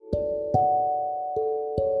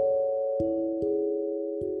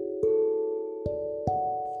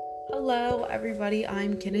Hello everybody,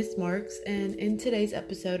 I'm Kennis Marx, and in today's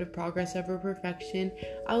episode of Progress Over Perfection,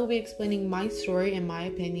 I will be explaining my story and my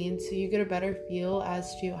opinion so you get a better feel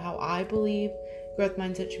as to how I believe growth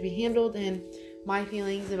mindset should be handled and my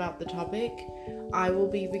feelings about the topic. I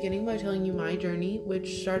will be beginning by telling you my journey,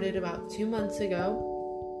 which started about 2 months ago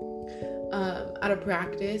at a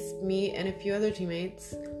practice. Me and a few other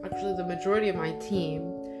teammates, actually the majority of my team,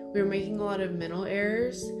 we were making a lot of mental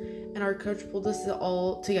errors. And our coach pulled us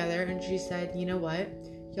all together and she said, you know what?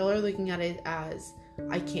 Y'all are looking at it as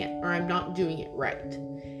I can't, or I'm not doing it right.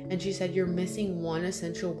 And she said, you're missing one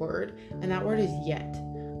essential word, and that word is yet.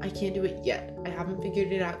 I can't do it yet. I haven't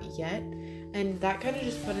figured it out yet. And that kind of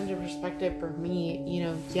just put into perspective for me,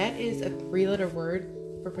 yet is a 3-letter word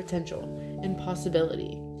for potential and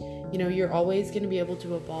possibility. You're always going to be able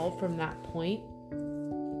to evolve from that point,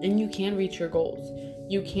 and you can reach your goals.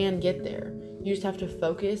 You can get there. You just have to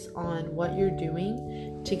focus on what you're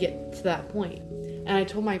doing to get to that point. And I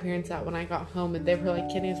told my parents that when I got home, and they were like,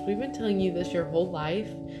 Kennis, we've been telling you this your whole life.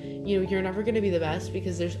 You're never going to be the best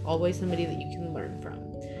because there's always somebody that you can learn from.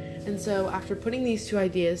 And so after putting these two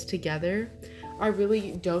ideas together, I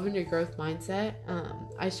really dove into growth mindset.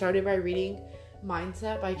 I started by reading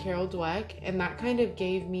Mindset by Carol Dweck, and that kind of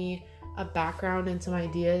gave me a background and some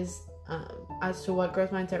ideas as to what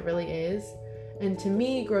growth mindset really is. And to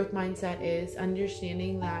me, growth mindset is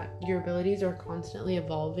understanding that your abilities are constantly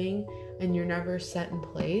evolving and you're never set in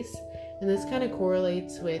place. And this kind of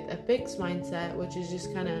correlates with a fixed mindset, which is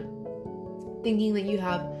just kind of thinking that you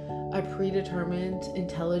have a predetermined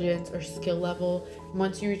intelligence or skill level.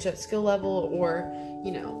 Once you reach that skill level or,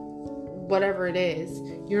 whatever it is,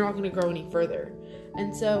 you're not going to grow any further.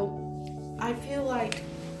 And so I feel like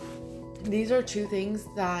these are two things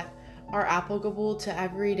that are applicable to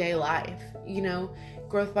everyday life.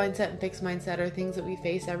 Growth mindset and fixed mindset are things that we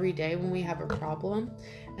face every day when we have a problem.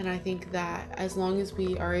 And I think that as long as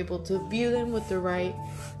we are able to view them with the right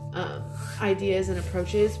ideas and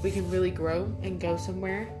approaches, we can really grow and go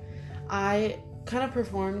somewhere. I kind of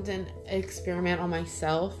performed an experiment on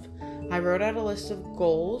myself. I wrote out a list of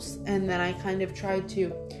goals, and then I kind of tried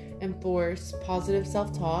to enforce positive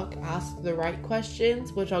self-talk, ask the right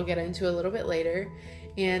questions, which I'll get into a little bit later.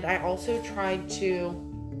 And I also tried to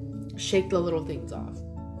shake the little things off.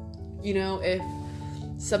 If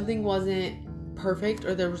something wasn't perfect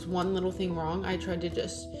or there was one little thing wrong, I tried to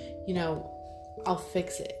just, I'll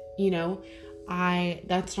fix it.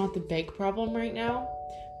 That's not the big problem right now,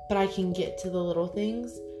 but I can get to the little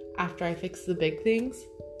things after I fix the big things.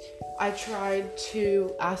 I tried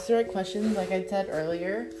to ask the right questions, like I said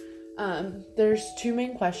earlier. There's two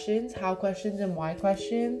main questions, how questions and why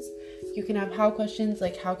questions. You can have how questions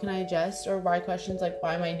like how can I adjust, or why questions like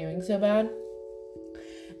why am I doing so bad.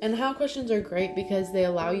 And how questions are great because they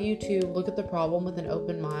allow you to look at the problem with an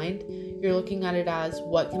open mind. You're looking at it as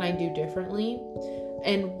what can I do differently.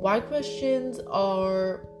 And why questions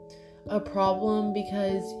are a problem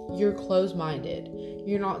because you're closed-minded.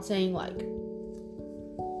 You're not saying like,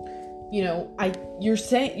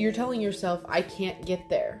 you're telling yourself I can't get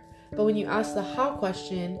there. But when you ask the how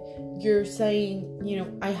question, you're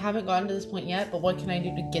saying, I haven't gotten to this point yet, but what can I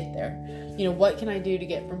do to get there? What can I do to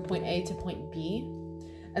get from point A to point B?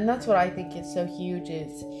 And that's what I think is so huge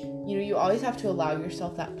is, you always have to allow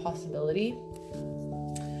yourself that possibility.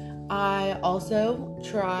 I also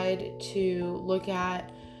tried to look at,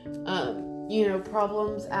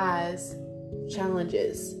 problems as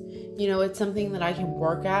challenges. It's something that I can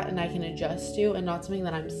work at and I can adjust to, and not something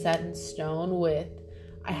that I'm set in stone with.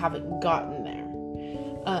 I haven't gotten there.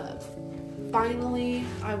 Finally,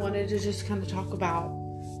 I wanted to just kind of talk about,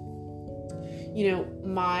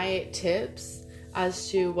 my tips as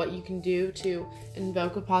to what you can do to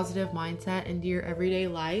invoke a positive mindset into your everyday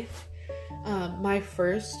life. My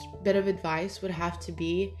first bit of advice would have to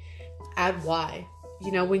be add why.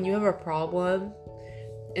 When you have a problem,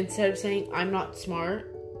 instead of saying I'm not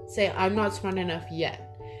smart, say I'm not smart enough yet.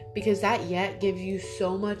 Because that yet gives you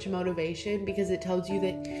so much motivation, because it tells you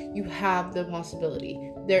that you have the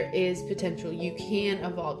possibility. There is potential. You can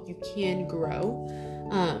evolve. You can grow.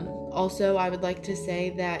 Also, I would like to say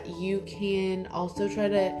that you can also try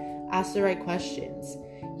to ask the right questions.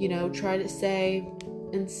 Try to say,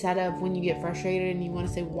 instead of when you get frustrated and you want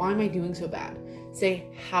to say, why am I doing so bad? Say,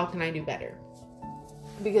 how can I do better?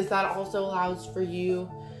 Because that also allows for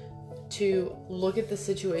you to look at the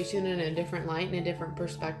situation in a different light, in a different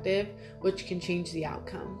perspective, which can change the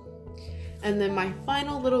outcome. And then my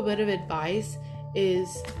final little bit of advice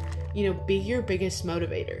is, be your biggest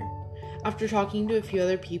motivator. After talking to a few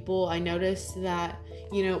other people, I noticed that,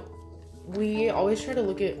 we always try to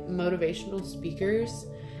look at motivational speakers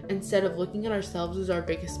instead of looking at ourselves as our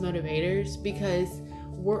biggest motivators, because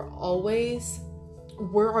we're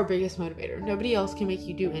our biggest motivator. Nobody else can make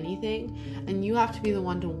you do anything, and you have to be the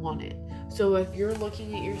one to want it. So if you're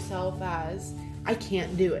looking at yourself as, I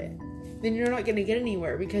can't do it, then you're not going to get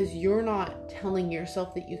anywhere, because you're not telling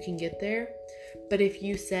yourself that you can get there. But if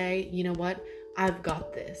you say, you know what, I've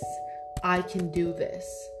got this, I can do this,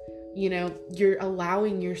 you're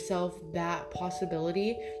allowing yourself that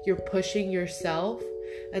possibility, you're pushing yourself.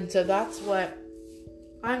 And so that's what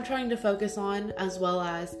I'm trying to focus on, as well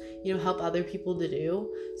as, help other people to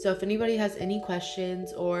do. So if anybody has any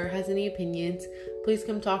questions or has any opinions, please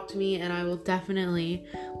come talk to me, and I will definitely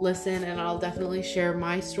listen, and I'll definitely share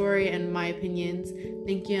my story and my opinions.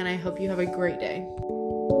 Thank you, and I hope you have a great day.